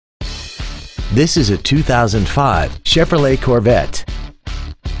This is a 2005 Chevrolet Corvette.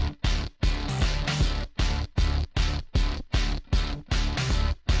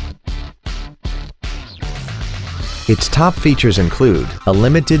 Its top features include a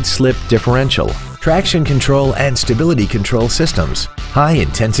limited slip differential, traction control and stability control systems,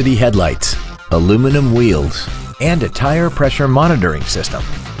 high-intensity headlights, aluminum wheels, and a tire pressure monitoring system.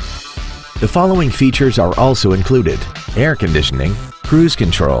 The following features are also included: air conditioning, cruise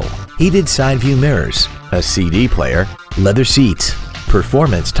control, heated side view mirrors, a CD player, leather seats,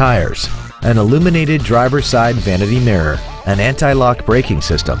 performance tires, an illuminated driver's side vanity mirror, an anti-lock braking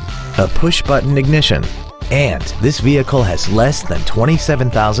system, a push-button ignition, and this vehicle has less than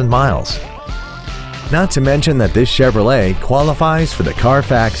 27,000 miles. Not to mention that this Chevrolet qualifies for the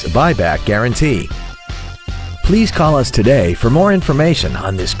Carfax buyback guarantee. Please call us today for more information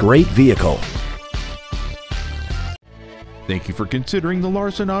on this great vehicle. Thank you for considering the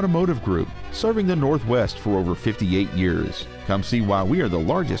Larson Automotive Group, serving the Northwest for over 58 years. Come see why we are the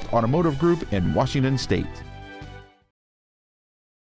largest automotive group in Washington State.